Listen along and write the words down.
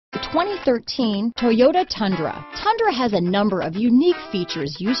2013 Toyota Tundra. Tundra has a number of unique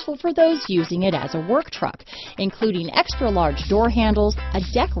features useful for those using it as a work truck, including extra-large door handles, a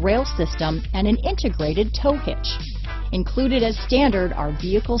deck rail system, and an integrated tow hitch. Included as standard are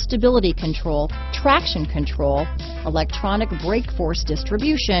vehicle stability control, traction control, electronic brake force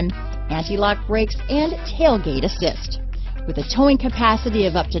distribution, anti-lock brakes, and tailgate assist. With a towing capacity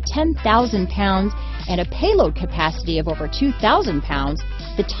of up to 10,000 pounds and a payload capacity of over 2,000 pounds,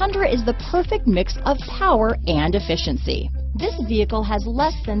 the Tundra is the perfect mix of power and efficiency. This vehicle has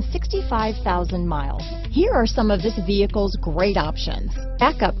less than 65,000 miles. Here are some of this vehicle's great options: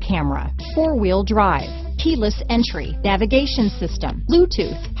 backup camera, four-wheel drive, keyless entry, navigation system,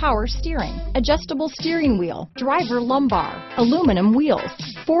 Bluetooth, power steering, adjustable steering wheel, driver lumbar, aluminum wheels,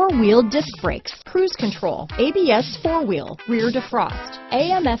 four-wheel disc brakes, cruise control, ABS four-wheel, rear defrost,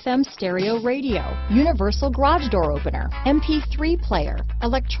 AM/FM stereo radio, universal garage door opener, MP3 player,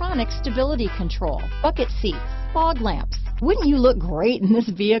 electronic stability control, bucket seats, fog lamps. Wouldn't you look great in this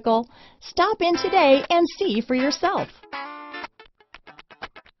vehicle? Stop in today and see for yourself.